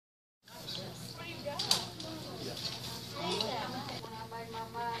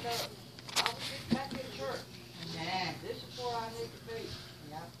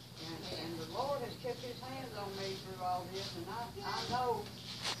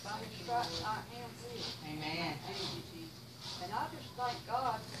By his stripes I am healed. Amen. And I just thank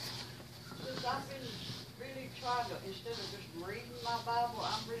God, since I've been really trying to, instead of just reading my Bible,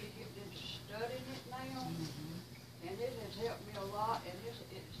 I'm really getting into studying it now. And it has helped me a lot, and it's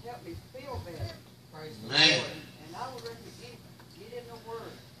helped me feel better. Praise the Man. Lord. And I would recommend get in the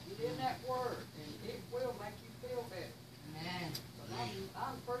Word. Get in that Word, and it will make you feel better. Amen. But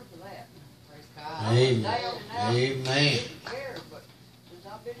I'm proof of that. Praise God. I was Amen. down and out, Amen. didn't care, but since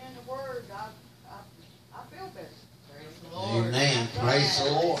I've been in the Word, I feel better. Praise the Lord. Amen. Praise the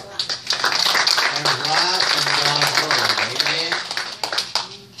Lord. There's life in God's Word. Amen.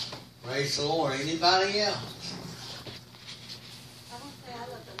 Praise the Lord. Anybody else? I want to say I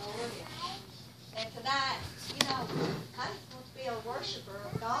love the Lord. And tonight, you know, I just want to be a worshiper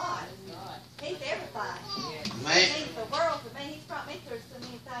of God. He's everything. He Man. means the world to me. He's brought me through so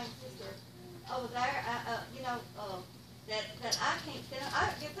many things, sister, over there. That I can't stand.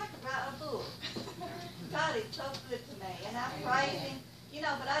 I guess I could write a book. God is so good to me, and I praise Him. You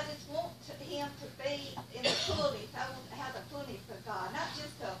know, but I just want Him to be in the fullness. I want to have the fullness of God, not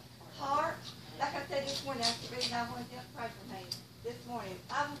just a heart. Like I said this morning after reading, I wanted to pray for me this morning.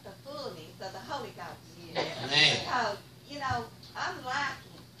 I want the fullness of the Holy Ghost. Amen. Because, you know, I'm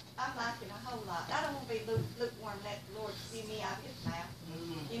lacking a whole lot. I don't want to be lukewarm, let the Lord see me out of His mouth.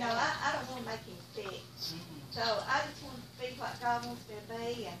 You know, I don't want to make Him sick. So I just want to be what God wants me to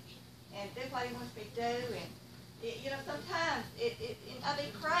be and do what He wants me to do. And, you know, sometimes I be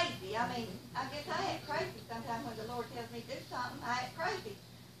crazy. I mean, I guess I act crazy sometimes when the Lord tells me to do something. I act crazy.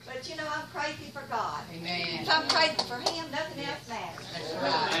 But, you know, I'm crazy for God. Amen. If I'm crazy for Him, nothing else matters. That's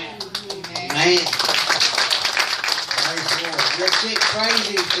right. Amen. Man. Praise the Lord. Just get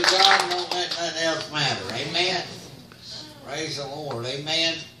crazy for God and don't let nothing else matter. Amen. Praise the Lord.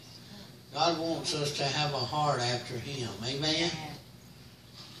 Amen. God wants us to have a heart after Him. Amen.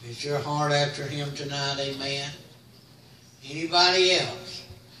 Is your heart after Him tonight? Amen. Anybody else?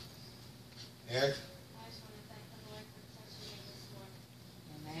 Eric?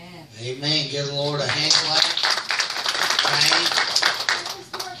 Amen. Amen. Give the Lord a hand clap.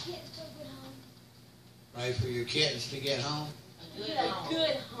 Pray for your kittens to get home. A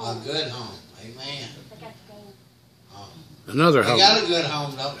good home. A good home. Amen. Another They home. got a good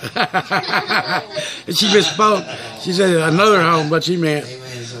home, don't they? And she misspoke. She said another home, but she meant.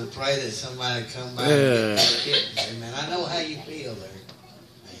 Amen. So pray that somebody come by and Yeah. get your kittens. Amen. I know how you feel there.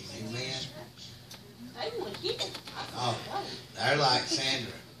 Amen. I want to get it. Oh, they're like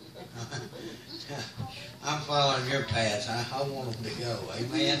Sandra. I'm following your path. I want them to go.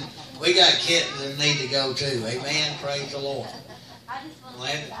 Amen. We got kittens that need to go too. Amen. Praise the Lord. I just want to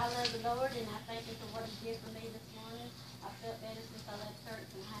say that I love the Lord and I thank you for what He did for me this morning. I felt better since I left church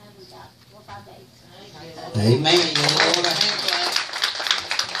and I haven't got 4 or 5 days. Amen. Give the Lord a hand clap.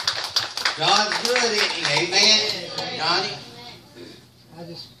 God's good, isn't He? Amen. Johnny?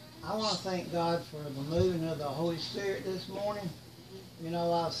 I want to thank God for the moving of the Holy Spirit this morning. You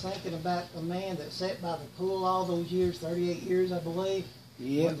know, I was thinking about the man that sat by the pool all those years, 38 years, I believe.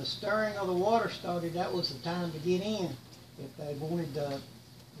 Yep. When the stirring of the water started, that was the time to get in. If they wanted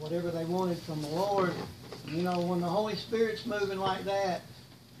whatever they wanted from the Lord. You know, when the Holy Spirit's moving like that,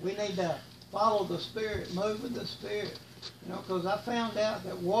 we need to follow the Spirit, move with the Spirit. You know, because I found out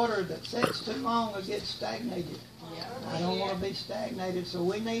that water that sits too long will get stagnated. I don't want to be stagnated, so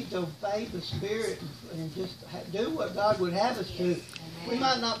we need to obey the Spirit and just do what God would have us to. We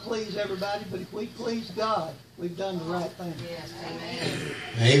might not please everybody, but if we please God, we've done the right thing. Yes. Amen.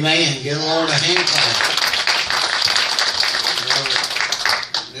 Amen. Give the Lord a hand clap.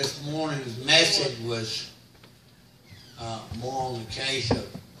 This morning's message was more on the case of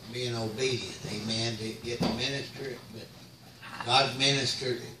being obedient. Amen. To get the ministry, but God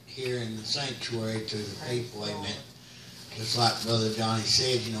ministered here in the sanctuary to the people. Amen. Just like Brother Johnny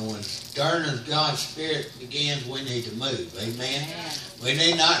said, you know, when stirring of God's Spirit begins, we need to move. Amen. We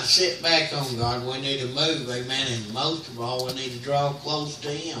need not sit back on God. We need to move. Amen. And most of all, we need to draw close to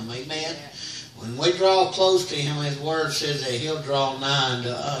Him. Amen. When we draw close to Him, His Word says that He'll draw nigh unto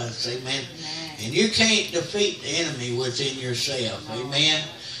us. Amen. And you can't defeat the enemy within yourself. Amen.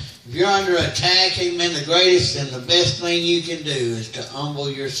 If you're under attack, amen, the greatest and the best thing you can do is to humble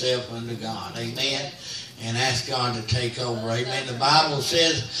yourself unto God. Amen. And ask God to take over. Amen. The Bible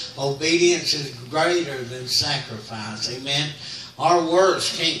says obedience is greater than sacrifice. Amen. Our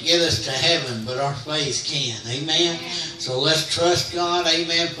works can't get us to heaven, but our faith can. Amen. So let's trust God.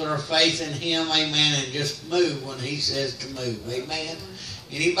 Amen. Put our faith in Him. Amen. And just move when He says to move. Amen.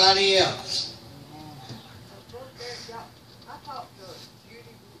 Anybody else? I talked to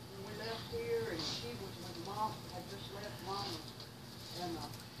Judy when we left here, and she was with Mom, had just left Mama. And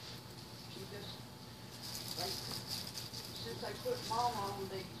put Mama on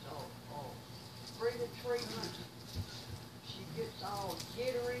these breathing treatments. She gets all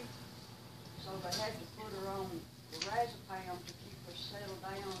jittery, so they had to put her on the razepam to keep her settled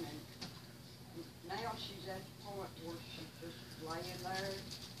down, and now she's at the point where she's just laying there.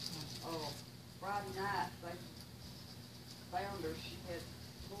 Friday night, they found her, she had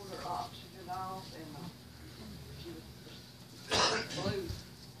pulled her oxygen off, and she was just blue.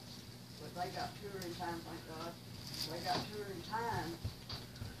 But they got to her in time, thank God. They got to her in time.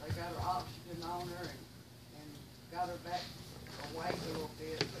 They got her oxygen on her and got her back awake a little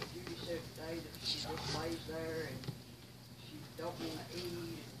bit. But Judy said today that she just lays there and she don't want to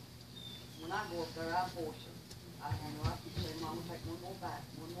eat. And when I go up there, I force her. I keep saying, Mama, take one more bite,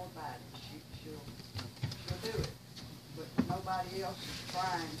 and she'll do it. But nobody else is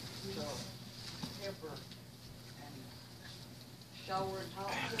trying to help her and show her and talk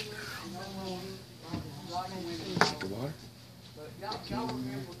to her. And no one, like women know. But y'all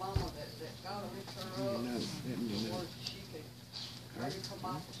remember Mama that God lifts her up before she could maybe come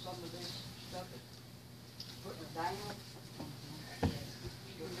off of some of this stuff that's putting her down.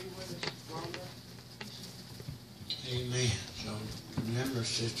 She'll be with us longer. Amen. So remember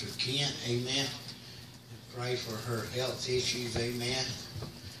Sister Kent, amen. And pray for her health issues, amen.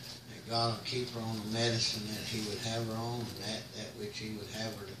 That God will keep her on the medicine that He would have her on, and that which He would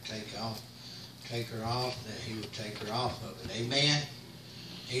have her to take her off, that He would take her off of it. Amen.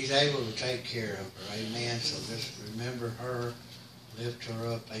 He's able to take care of her. Amen. So just remember her, lift her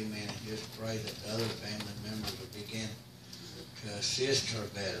up. Amen. And just pray that the other family members will begin to assist her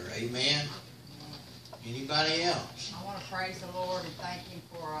better. Amen. Anybody else? I want to praise the Lord and thank Him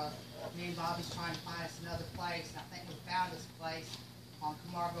for me and Bobby's trying to find us another place. And I think we found this place on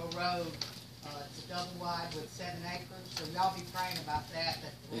Camargo Road. It's a double wide with 7 acres. So y'all be praying about that the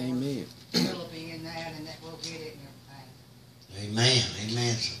Amen. Lord will be in that and that we'll get it and everything. Amen.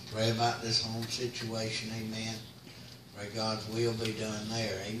 Amen. So pray about this home situation. Amen. Pray God's will be done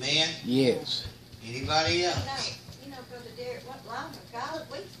there. Amen. Yes. Anybody else? You know, Brother Derek, what long ago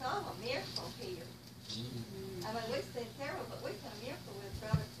we saw a miracle here. I mean, we've seen several, but we saw a miracle with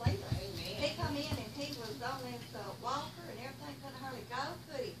Brother Cleveland. Amen. He come in and he was on this walker and everything, couldn't hardly go,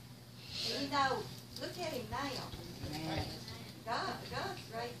 could he? And you know, look at him now. Amen. God's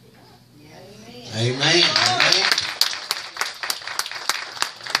raised him up. Yes. Amen. Amen.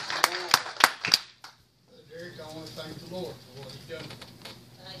 Derek, I want to thank the Lord for what He's done.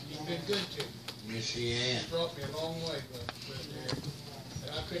 He's been good to me. Yes, He has. He's brought me a long way, Brother Derek.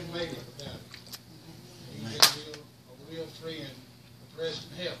 And I couldn't make it without Him. He's been a real friend, a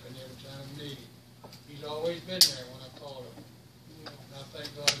present help in every time I need Him. He's always been there when I called Him. And I thank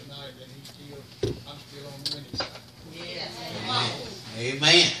God tonight that I'm still on the winning side. Yes.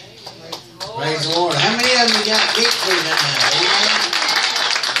 Amen. Praise the Lord. How many of you got victory tonight? Amen.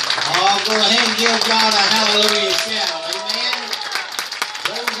 Oh, go ahead and give God a hallelujah shout. Amen.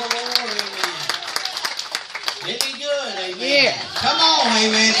 Praise the Lord. Amen. Isn't He good? Amen. Yeah. Come on,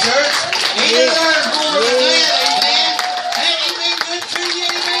 amen, church. He deserves more than that. Amen. Ain't He been good to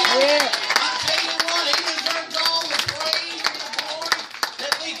you? Amen. Yeah. I tell you what, He deserves all the praise and the glory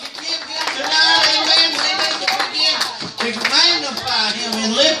that we can give Him tonight. Amen. We need to begin to magnify Him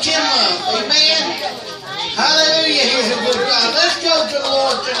and lift Him up. Amen. Hallelujah. He's a good God. Let's go to the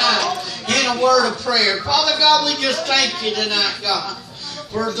Lord tonight in a word of prayer. Father God, we just thank You tonight, God,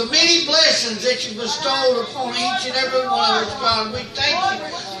 for the many blessings that You bestowed upon each and every one of us, God. We thank You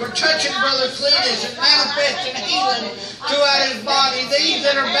for touching Brother Cletus and manifesting healing throughout his body. These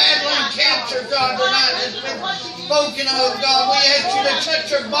that are battling cancer, God, tonight has been spoken of, God. We ask You to touch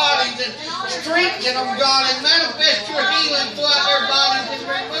their bodies and strengthen them, God, and manifest Your healing throughout their bodies and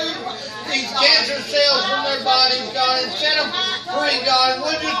remove these cancer cells from their bodies, God, and set them free, God. And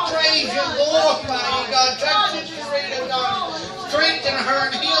we'll just praise You and glorify You, God. Touch Sister Rita, God. Strengthen her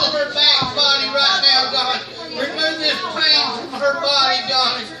and heal her back body right now, God. Remove this pain from her body,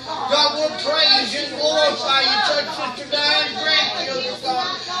 God. God, we'll praise You and glorify You. Touch Sister Diane's grandchildren,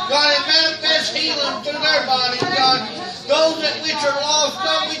 God. God, and manifest healing through their bodies, God. Those that which are lost,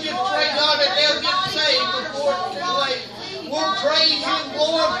 God, we just pray, God, that they'll get saved before it's too late. We'll praise You and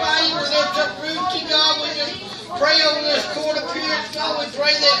glorify You. We'll lift up Ruthie, God. We just pray over this court appearance, God. We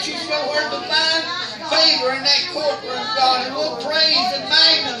pray that You show her divine favor in that courtroom, God. And we'll praise and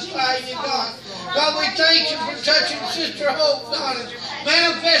magnify You, God. God, we thank You for touching Sister Hope, God, and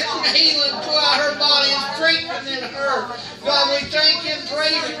manifesting healing throughout her body and strengthening her. God, we thank You and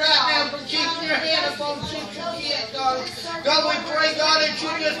praise You right now for keeping Your hand upon Sister Kent, God. God, we pray, God, that You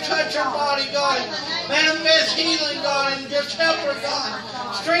just touch her body, God, and manifest healing, God, and just help her, God.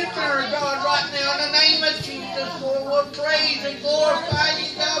 strengthen her, God, right now in the name of Jesus, Lord. We'll praise and glorify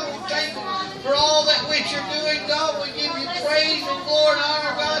you, God. We thank you for all that which you're doing, God. We give you praise and glory and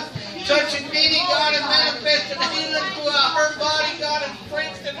honor, God. Touching Dee, God, and manifesting healing throughout her body, God, and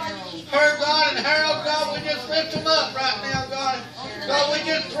strengthening her, God, and Harold, God. We just lift them up right now, God. God, we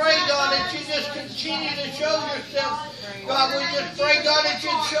just pray, God, that you just continue to show yourself. God, we just pray, God, that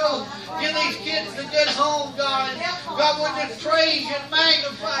you give these kids a good home, God. And God, we just praise you and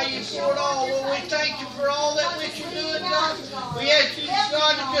magnify you for it all. Lord, we thank you for all that which you're doing, God. We ask you,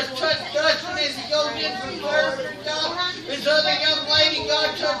 God, to just touch Dustin as he goes in for surgery, God. This other young lady,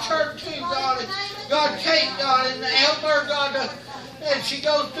 God, touch her too, God. And God, Kate, God, and help her, God, as she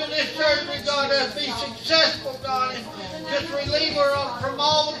goes through this surgery, God, to be successful, God. And just relieve her from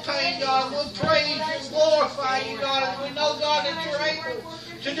all the pain, God. We'll praise you and glorify you, God. And we know, God, that you're able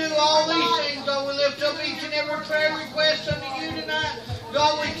to do all these things, God. We lift up each and every prayer request unto you tonight.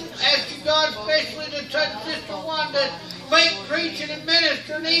 God, we ask you, God, especially to touch Sister Wanda, make preaching and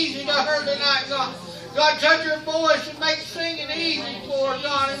ministering easy to her tonight, God. God, touch her voice and make singing easy for her,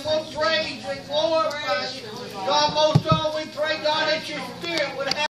 God. And we'll praise and glorify you. God, most of all, we pray, God, that your Spirit would have